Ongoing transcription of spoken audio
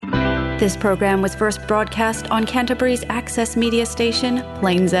This program was first broadcast on Canterbury's access media station,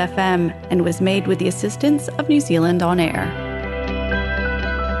 Plains FM, and was made with the assistance of New Zealand On Air.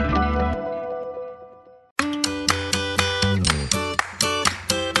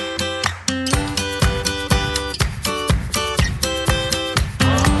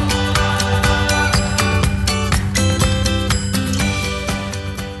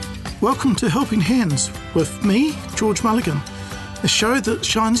 Welcome to Helping Hands with me, George Mulligan, a show that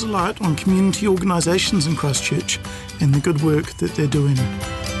shines a light on community organisations in Christchurch and the good work that they're doing.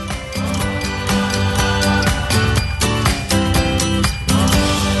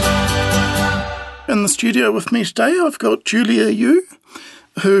 In the studio with me today, I've got Julia Yu,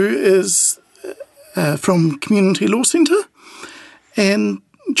 who is from Community Law Centre. And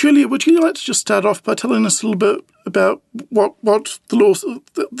Julia, would you like to just start off by telling us a little bit about what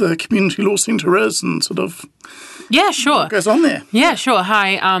the Community Law Centre is and sort of what goes on there? Yeah, sure.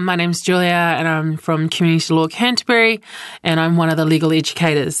 Hi, my name's Julia and I'm from Community Law Canterbury and I'm one of the legal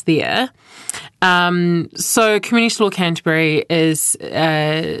educators there. So Community Law Canterbury is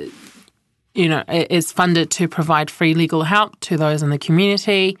funded to provide free legal help to those in the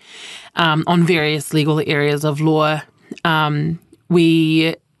community on various legal areas of law.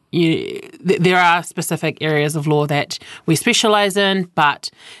 There are specific areas of law that we specialise in, but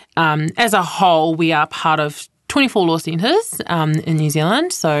as a whole, we are part of 24 law centres in New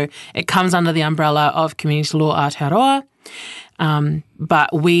Zealand, so it comes under the umbrella of Community Law Aotearoa,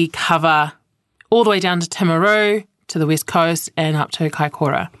 but we cover all the way down to Timaru, to the West Coast, and up to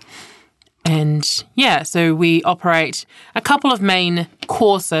Kaikoura. And so we operate a couple of main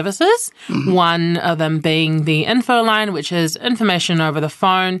core services, one of them being the info line, which is information over the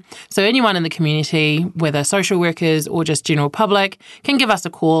phone. So anyone in the community, whether social workers or just general public, can give us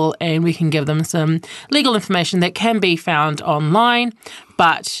a call and we can give them some legal information that can be found online.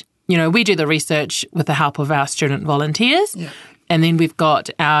 But, we do the research with the help of our student volunteers. Yeah. And then we've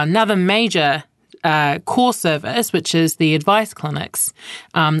got another major core service, which is the advice clinics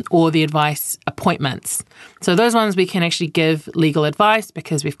or the advice appointments. So those ones we can actually give legal advice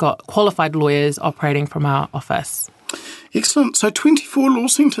because we've got qualified lawyers operating from our office. Excellent. So 24 law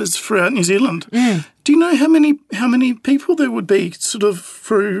centres throughout New Zealand. Do you know how many people there would be sort of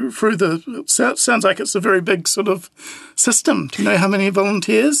through the? Sounds like it's a very big sort of system. Do you know how many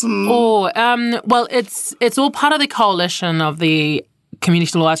volunteers? Well, it's all part of the coalition of the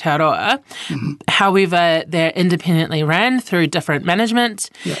Community Law Aotearoa. Mm-hmm. However, they're independently ran through different management.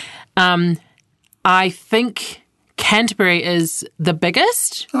 Yeah. I think Canterbury is the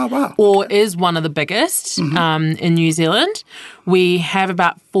biggest, or is one of the biggest in New Zealand. We have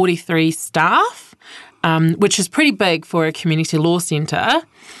about 43 staff, which is pretty big for a community law centre.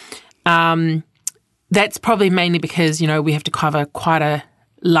 That's probably mainly because, we have to cover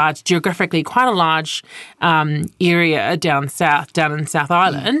geographically quite a large area down in South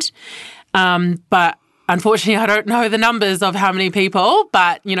Island. But unfortunately, I don't know the numbers of how many people,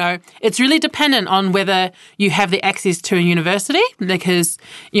 but, it's really dependent on whether you have the access to a university because,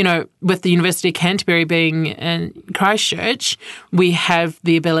 with the University of Canterbury being in Christchurch, we have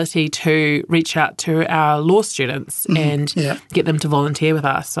the ability to reach out to our law students and get them to volunteer with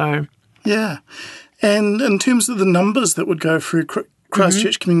us. So, yeah. And in terms of the numbers that would go through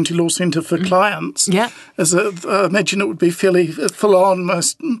Christchurch Community Law Centre for clients. Yeah. I imagine it would be fairly full on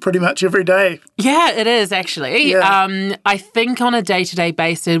pretty much every day. Yeah, it is actually. Yeah. I think on a day-to-day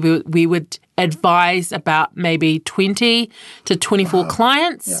basis we would advise about maybe 20 to 24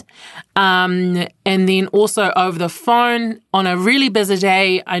 clients. Yeah. And then also over the phone on a really busy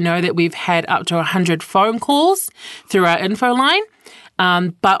day, I know that we've had up to 100 phone calls through our info line.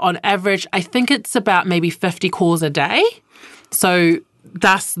 But on average, I think it's about maybe 50 calls a day. So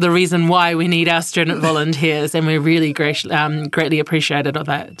that's the reason why we need our student volunteers, and we're really greatly appreciated of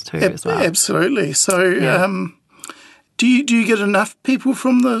that too as well. Absolutely. So do you get enough people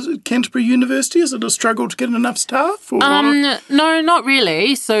from the Canterbury University? Is it a struggle to get enough staff? Or? No, not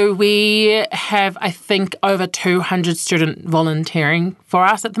really. So we have, I think, over 200 student volunteering for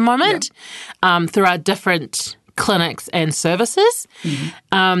us at the moment through our different clinics and services.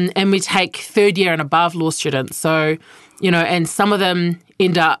 And we take third year and above law students. So and some of them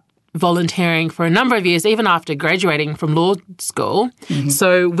end up volunteering for a number of years, even after graduating from law school.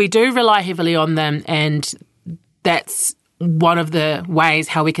 So we do rely heavily on them, and that's one of the ways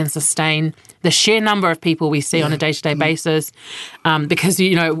how we can sustain the sheer number of people we see on a day-to-day basis, because,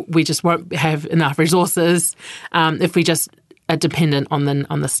 we just won't have enough resources if we just are dependent on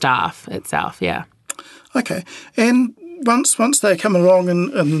the staff itself, Okay. And once they come along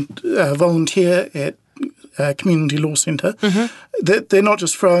and volunteer at community law centre, that they're not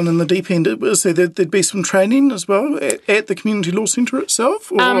just thrown in the deep end. So there'd be some training as well at the community law centre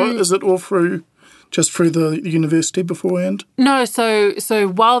itself, or is it all through the university beforehand? No, so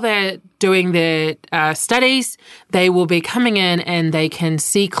while they're doing their studies, they will be coming in and they can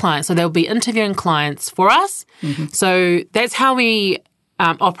see clients. So they'll be interviewing clients for us. So that's how we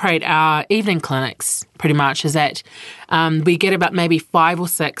operate our evening clinics, pretty much, is that we get about maybe 5 or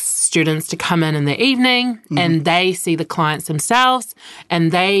 6 students to come in the evening and they see the clients themselves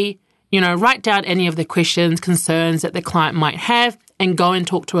and they, write down any of the questions, concerns that the client might have and go and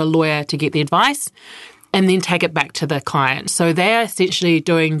talk to a lawyer to get the advice and then take it back to the client. So they're essentially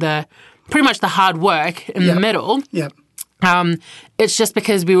doing pretty much the hard work in the middle. Yep. It's just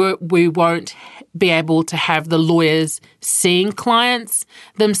because we won't be able to have the lawyers seeing clients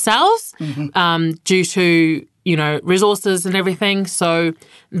themselves due to, resources and everything. So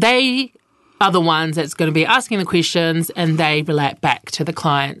they are the ones that's going to be asking the questions and they relate back to the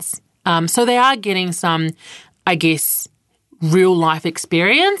clients. So they are getting some, I guess, real life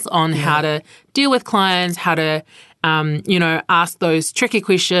experience on how to deal with clients, how to, ask those tricky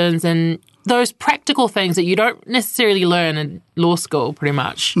questions and those practical things that you don't necessarily learn in law school, pretty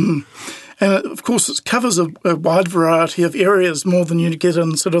much. And, of course, it covers a wide variety of areas, more than you get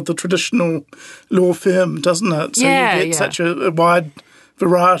in sort of the traditional law firm, doesn't it? So you get such a wide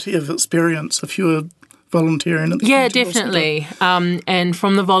variety of experience if you're volunteering at the community law definitely. And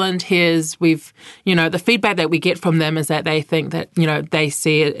from the volunteers, we've, the feedback that we get from them is that they think that, they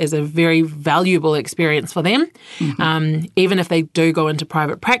see it as a very valuable experience for them. Even if they do go into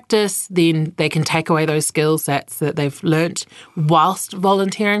private practice, then they can take away those skill sets that they've learnt whilst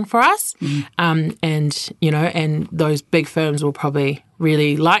volunteering for us. And those big firms will probably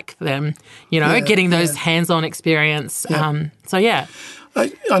really like them, getting those hands-on experience.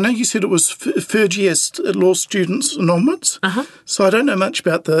 I know you said it was third year law students and onwards, so I don't know much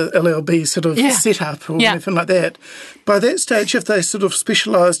about the LLB sort of setup or anything like that. By that stage, if they sort of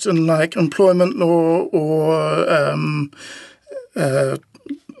specialised in like employment law or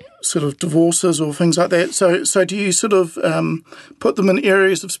sort of divorces or things like that, so do you sort of put them in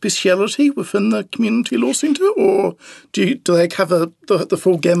areas of speciality within the community law centre, or do they cover the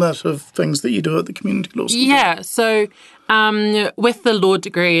full gamut of things that you do at the community law centre? Yeah, so with the law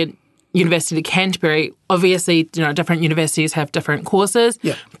degree at University of Canterbury, obviously, different universities have different courses.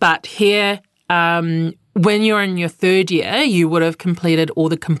 Yeah. But here, when you're in your third year, you would have completed all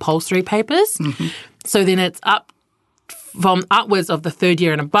the compulsory papers. So then it's from upwards of the third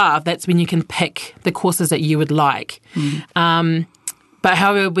year and above, that's when you can pick the courses that you would like. But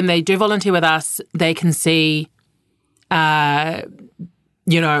however, when they do volunteer with us, they can see,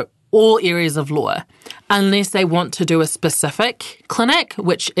 all areas of law, unless they want to do a specific clinic,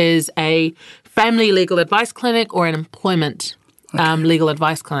 which is a family legal advice clinic or an employment legal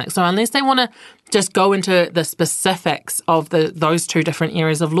advice clinic. So unless they want to just go into the specifics of those two different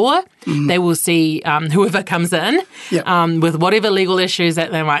areas of law, they will see whoever comes in with whatever legal issues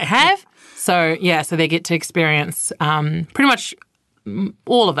that they might have. So, so they get to experience pretty much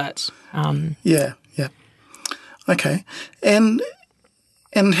all of it. Okay.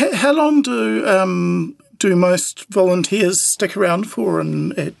 And how long do most volunteers stick around for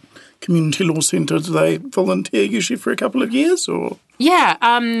at community law centre? Do they volunteer usually for a couple of years, or? Yeah,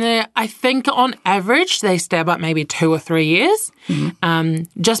 I think on average they stay about maybe 2 or 3 years,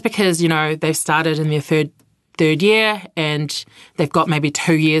 just because they've started in their third year and they've got maybe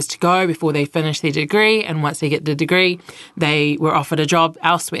 2 years to go before they finish their degree, and once they get the degree they were offered a job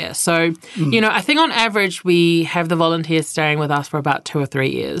elsewhere. So I think on average we have the volunteers staying with us for about 2 or 3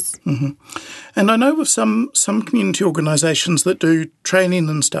 years. And I know with some community organisations that do training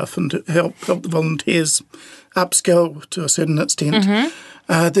and stuff and to help the volunteers upskill to a certain extent,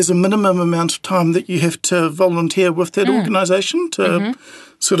 there's a minimum amount of time that you have to volunteer with that organisation to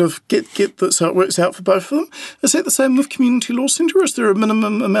sort of get that, so it works out for both of them. Is that the same with community law centre? Is there a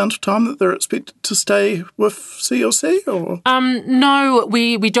minimum amount of time that they're expected to stay with CLC? Or no,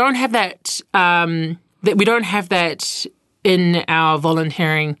 we don't have that. We don't have that in our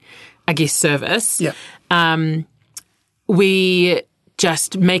volunteering, I guess, service. Yeah. We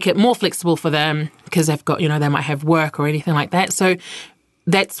just make it more flexible for them because they've got, they might have work or anything like that. So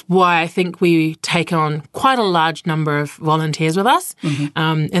that's why I think we take on quite a large number of volunteers with us.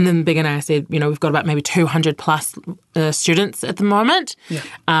 And in the beginning I said, we've got about maybe 200 plus students at the moment. Yeah.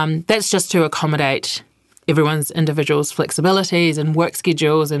 That's just to accommodate everyone's individuals' flexibilities and work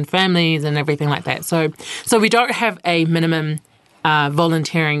schedules and families and everything like that. So we don't have a minimum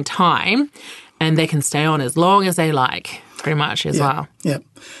volunteering time, and they can stay on as long as they like. pretty much as well. Yeah.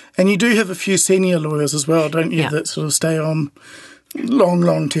 And you do have a few senior lawyers as well, don't you, Yeah. that sort of stay on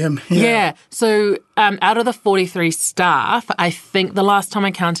long term? Yeah. So out of the 43 staff, I think the last time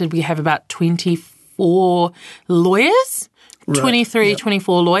I counted, we have about 24 lawyers, Right. 23,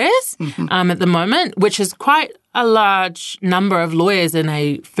 24 lawyers at the moment, which is quite a large number of lawyers in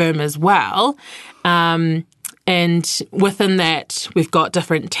a firm as well. And within that, we've got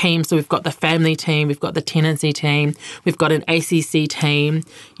different teams. So we've got the family team, we've got the tenancy team, we've got an ACC team,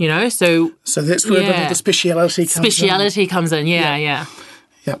 So that's where a bit of the speciality comes in. Speciality comes in, yeah.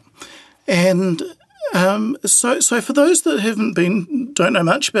 And so for those that don't know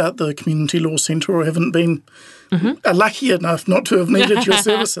much about the Community Law Centre or haven't been lucky enough not to have needed your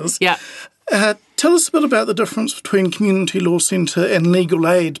services, tell us a bit about the difference between Community Law Centre and legal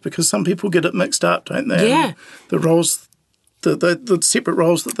aid, because some people get it mixed up, don't they? Yeah. And the roles, the separate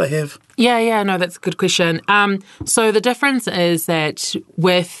roles that they have. Yeah, no, that's a good question. So the difference is that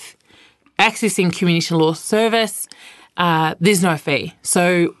with accessing community law service, there's no fee.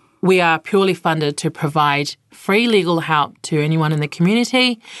 So we are purely funded to provide free legal help to anyone in the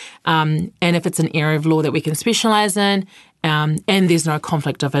community, and if it's an area of law that we can specialise in, and there's no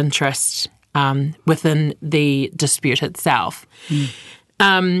conflict of interest within the dispute itself.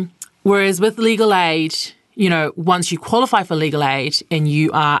 Whereas with legal aid, once you qualify for legal aid and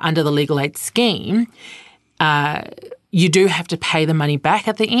you are under the legal aid scheme, you do have to pay the money back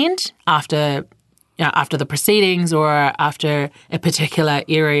at the end after the proceedings or after a particular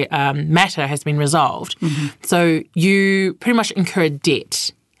area matter has been resolved. So you pretty much incur a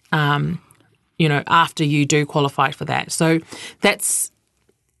debt, after you do qualify for that. So that's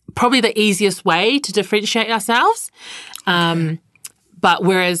probably the easiest way to differentiate ourselves. But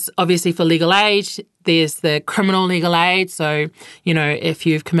whereas obviously for legal aid, there's the criminal legal aid. So, if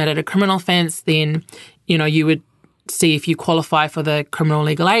you've committed a criminal offence, then, you would see if you qualify for the criminal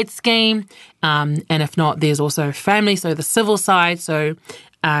legal aid scheme. And if not, there's also family, so the civil side. So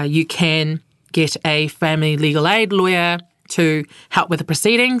you can get a family legal aid lawyer to help with the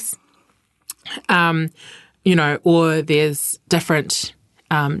proceedings. Or there's different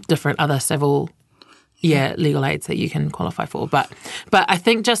other civil legal aids that you can qualify for. But I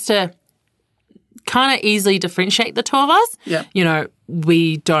think just to kind of easily differentiate the two of us,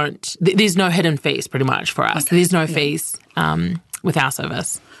 we don't, there's no hidden fees pretty much for us. Okay. There's no fees with our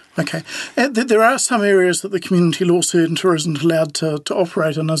service. Okay. There are some areas that the Community Law Centre isn't allowed to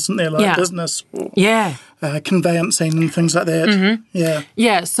operate in, isn't there? Like business or conveyancing and things like that.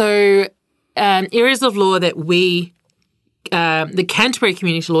 Yeah, so areas of law that we, the Canterbury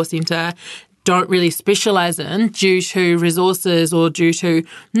Community Law Centre, don't really specialise in due to resources or due to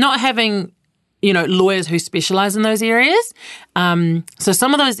not having, lawyers who specialise in those areas. So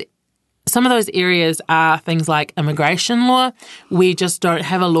some of those areas are things like immigration law. We just don't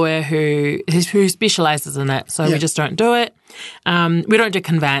have a lawyer who specialises in it, so we just don't do it. We don't do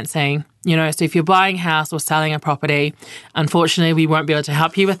conveyancing. So if you're buying a house or selling a property, unfortunately, we won't be able to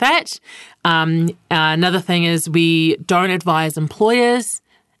help you with that. Another thing is we don't advise employers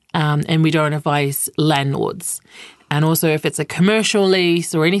and we don't advise landlords. And also if it's a commercial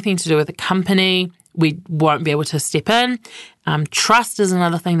lease or anything to do with a company, we won't be able to step in. Trust is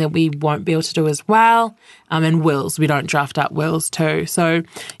another thing that we won't be able to do as well. And wills, we don't draft up wills too. So,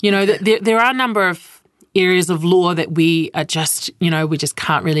 there are a number of areas of law that we are just, we just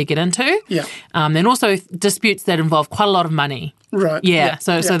can't really get into. Yeah. And also disputes that involve quite a lot of money. Right. Yeah.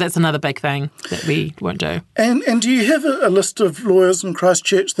 So that's another big thing that we won't do. And do you have a list of lawyers in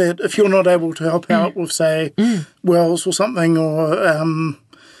Christchurch that if you're not able to help out with, say, wills or something or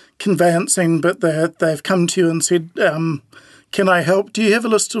conveyancing, but they've come to you and said, can I help? Do you have a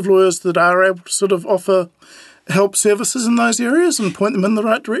list of lawyers that are able to sort of offer help services in those areas and point them in the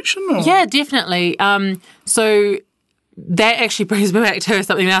right direction? Or? Yeah, definitely. So that actually brings me back to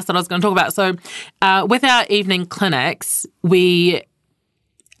something else that I was going to talk about. So with our evening clinics, we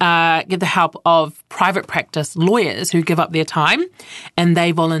get the help of private practice lawyers who give up their time and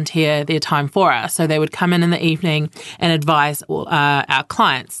they volunteer their time for us. So they would come in the evening and advise our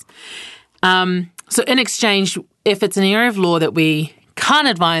clients. So in exchange, if it's an area of law that we can't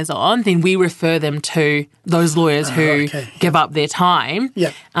advise on, then we refer them to those lawyers who give up their time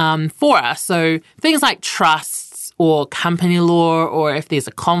for us. So things like trusts or company law, or if there's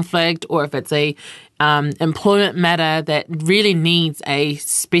a conflict, or if it's a employment matter that really needs a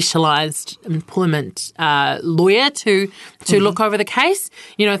specialised employment lawyer to look over the case,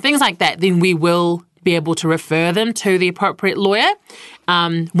 things like that, then we will be able to refer them to the appropriate lawyer.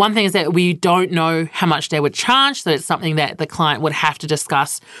 One thing is that we don't know how much they would charge, so it's something that the client would have to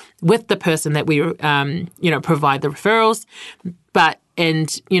discuss with the person that we, provide the referrals.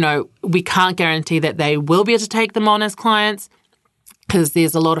 We can't guarantee that they will be able to take them on as clients, because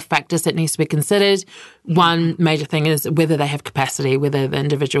there's a lot of factors that needs to be considered. One major thing is whether they have capacity, whether the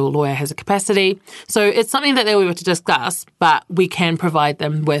individual lawyer has a capacity. So it's something that they will be able to discuss, but we can provide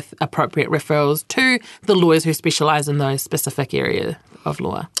them with appropriate referrals to the lawyers who specialise in those specific areas of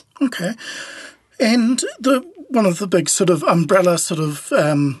law. Okay. And one of the big sort of umbrella sort of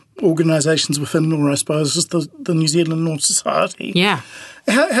organisations within law, I suppose, is the New Zealand Law Society. Yeah.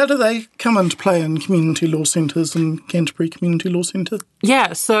 How do they come into play in community law centres and Canterbury Community Law Centre?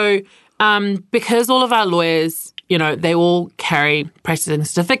 Yeah, so because all of our lawyers, they all carry practicing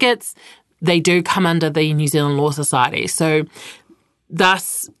certificates, they do come under the New Zealand Law Society. So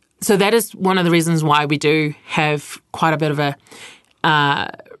that is one of the reasons why we do have quite a bit of a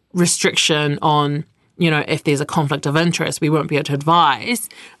restriction on, if there's a conflict of interest, we won't be able to advise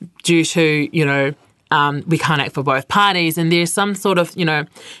due to, we can't act for both parties. And there's some sort of,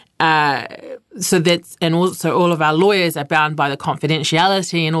 and also all of our lawyers are bound by the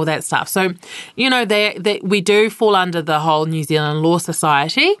confidentiality and all that stuff. So, we do fall under the whole New Zealand Law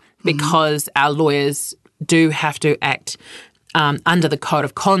Society because our lawyers do have to act under the code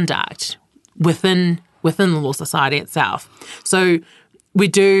of conduct within the Law Society itself. So we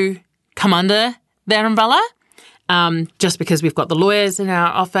do come under that umbrella just because we've got the lawyers in our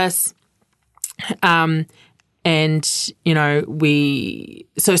office. So that's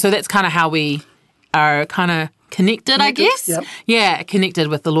kind of how we are kind of connected, I guess. Yep. Yeah, connected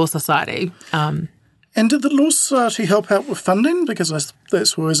with the Law Society. And did the Law Society help out with funding? Because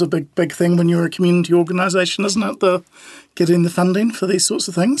that's always a big thing when you're a community organisation, isn't it? Getting the funding for these sorts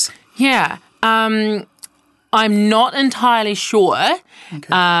of things? Yeah. I'm not entirely sure.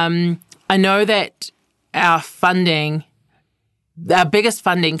 Okay. I know that our biggest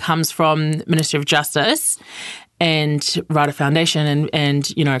funding comes from the Ministry of Justice and Rata Foundation and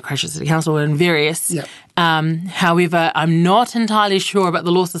Christchurch City Council and various. Yep. However, I'm not entirely sure about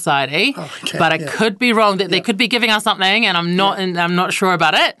the Law Society, but I could be wrong that they could be giving us something, and I'm not sure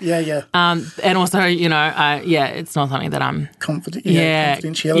about it. Yeah. And also, it's not something that I'm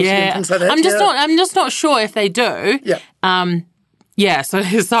confidentiality and things like that. I'm just not sure if they do. Yeah. So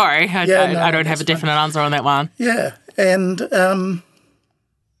sorry, I don't have a definite answer on that one. Yeah, and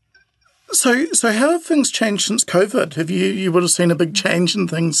so how have things changed since COVID? Have you would have seen a big change in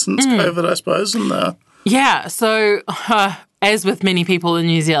things since COVID, I suppose, Yeah, so as with many people in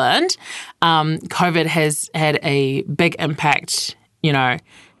New Zealand, COVID has had a big impact,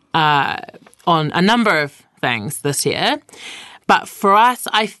 on a number of things this year. But for us,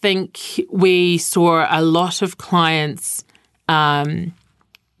 I think we saw a lot of clients,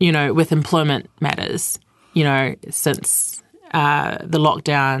 with employment matters, since the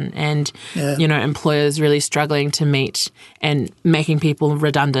lockdown and, employers really struggling to meet and making people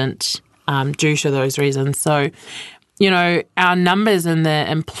redundant due to those reasons. So, our numbers in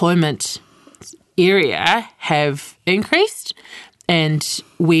the employment area have increased, and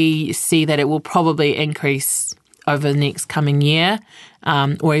we see that it will probably increase over the next coming year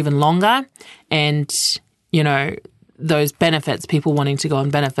or even longer. And, those benefits, people wanting to go on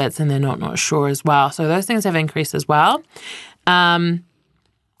benefits and they're not sure as well. So those things have increased as well. We've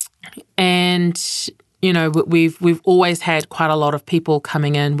always had quite a lot of people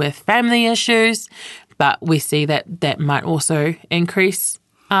coming in with family issues, but we see that might also increase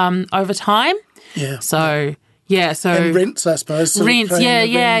over time. Yeah. So and rents, I suppose. Rents,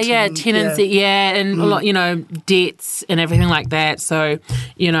 tenancy, and a lot, debts and everything like that. So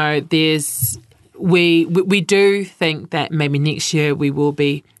we do think that maybe next year we will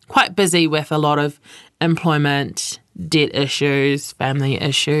be quite busy with a lot of employment, debt issues, family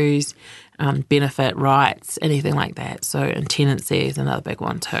issues, benefit rights, anything like that. So, and tenancy is another big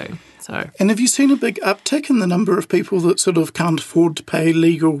one too. So, and have you seen a big uptick in the number of people that sort of can't afford to pay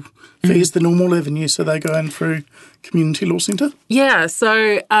legal fees, the normal avenue, so they go in through community law centre? Yeah.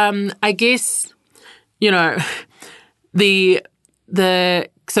 So, I guess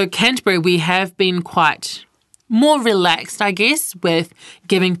So Canterbury, we have been quite more relaxed, I guess, with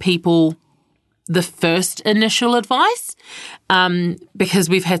giving people the first initial advice because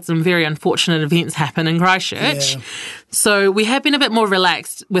we've had some very unfortunate events happen in Christchurch. Yeah. So we have been a bit more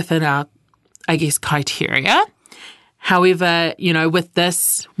relaxed within our, I guess, criteria. However, with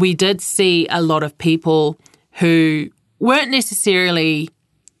this, we did see a lot of people who weren't necessarily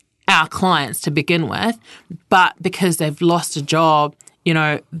our clients to begin with, but because they've lost a job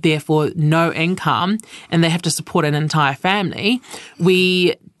therefore no income, and they have to support an entire family,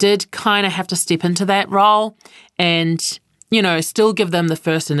 we did kind of have to step into that role and, still give them the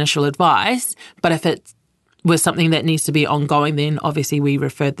first initial advice. But if it was something that needs to be ongoing, then obviously we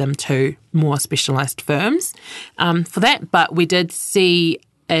referred them to more specialised firms for that. But we did see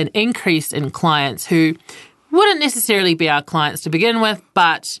an increase in clients who wouldn't necessarily be our clients to begin with,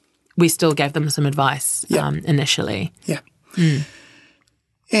 but we still gave them some advice initially. Yeah.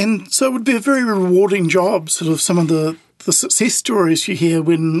 And so it would be a very rewarding job, sort of some of the success stories you hear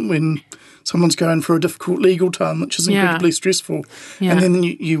when someone's going for a difficult legal time, which is incredibly stressful, and then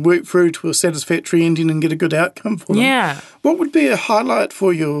you work through to a satisfactory ending and get a good outcome for them. Yeah. What would be a highlight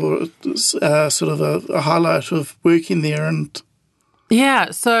for you, sort of a highlight of working there? And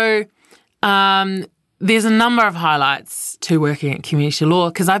so there's a number of highlights to working at community law,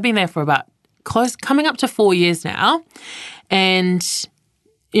 because I've been there for about coming up to 4 years now. And,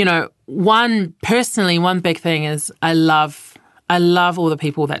 one big thing is I love all the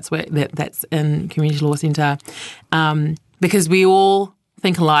people that's in Community Law Centre, because we all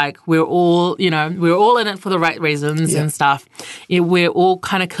think alike. We're all in it for the right reasons and stuff. We're all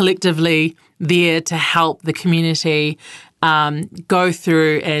kind of collectively there to help the community go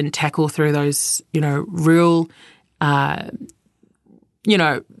through and tackle through those, real,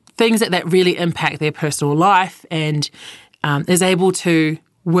 things that really impact their personal life, and is able to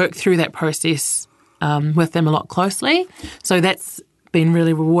work through that process with them a lot closely. So that's been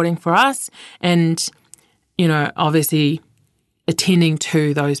really rewarding for us. And, obviously attending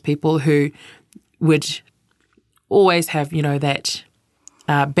to those people who would always have, that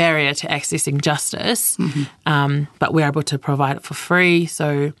barrier to accessing justice, but we're able to provide it for free.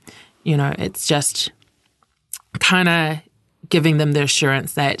 So, it's just kind of giving them the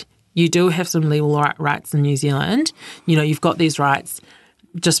assurance that you do have some legal rights in New Zealand. You've got these rights.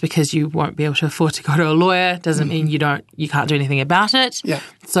 Just because you won't be able to afford to go to a lawyer doesn't mean you can't do anything about it. Yeah.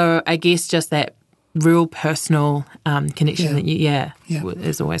 So I guess just that real personal connection that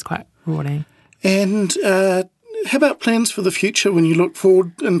is always quite rewarding. And how about plans for the future when you look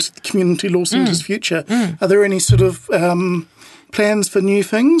forward into the Community Law Centre's future? Are there any sort of plans for new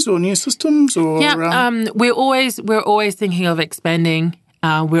things or new systems? Or we're always thinking of expanding.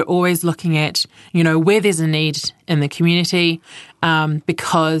 We're always looking at, where there's a need in the community,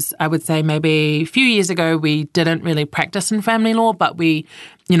 because I would say maybe a few years ago we didn't really practice in family law, but we,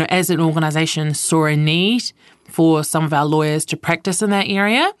 as an organisation saw a need for some of our lawyers to practice in that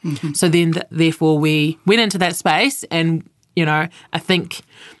area. So then, therefore, we went into that space and, I think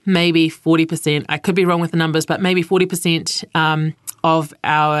maybe 40%, I could be wrong with the numbers, but maybe 40% of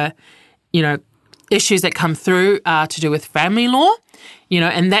our, issues that come through are to do with family law.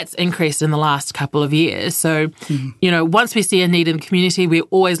 And that's increased in the last couple of years. So, once we see a need in the community, we're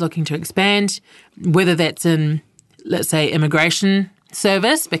always looking to expand, whether that's in, let's say, immigration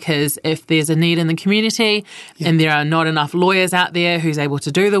service, because if there's a need in the community and there are not enough lawyers out there who's able to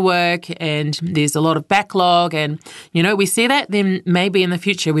do the work and there's a lot of backlog and, we see that, then maybe in the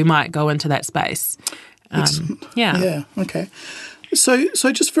future we might go into that space. Yeah, okay. So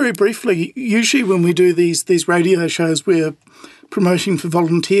just very briefly, usually when we do these radio shows, we're promoting for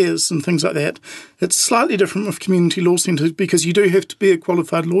volunteers and things like that. It's slightly different with Community Law Centre because you do have to be a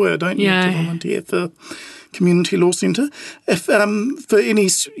qualified lawyer, don't you, to volunteer for Community Law Centre. If for any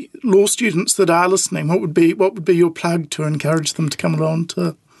law students that are listening, what would be your plug to encourage them to come along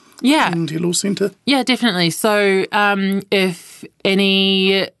to Community Law Centre? Yeah, definitely. So if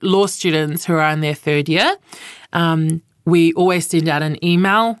any law students who are in their third year, we always send out an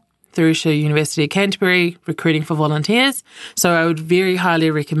email through to University of Canterbury recruiting for volunteers. So I would very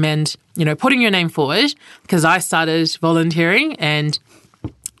highly recommend, putting your name forward, because I started volunteering and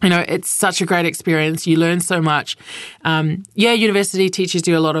it's such a great experience. You learn so much. University teaches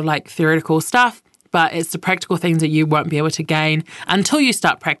you a lot of theoretical stuff, but it's the practical things that you won't be able to gain until you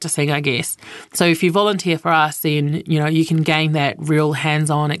start practicing, I guess. So if you volunteer for us, then, you can gain that real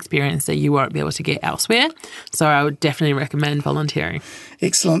hands-on experience that you won't be able to get elsewhere. So I would definitely recommend volunteering.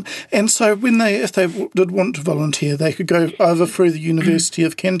 Excellent. And so if they did want to volunteer, they could go either through the University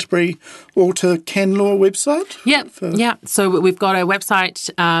of Canterbury or to CanLaw website? Yeah. So we've got a website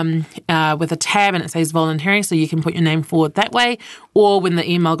with a tab and it says volunteering, so you can put your name forward that way. Or when the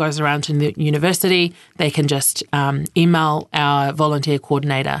email goes around to the university, they can just email our volunteer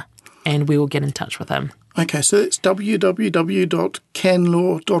coordinator and we will get in touch with them. Okay, so it's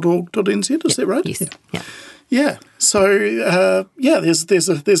www.canlaw.org.nz, is that right? Yes. Yeah. Yeah. So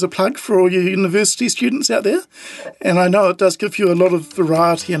there's a plug for all your university students out there, and I know it does give you a lot of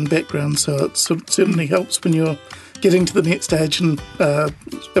variety and background. So it certainly helps when you're getting to the next stage and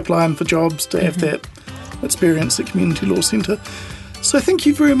applying for jobs to have that experience at Community Law Centre. So thank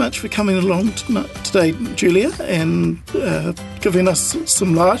you very much for coming along today, Julia, and giving us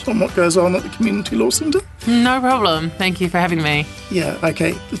some light on what goes on at the Community Law Centre. No problem. Thank you for having me. Yeah,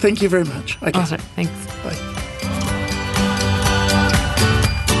 okay. Thank you very much. Okay. Awesome. Thanks. Bye.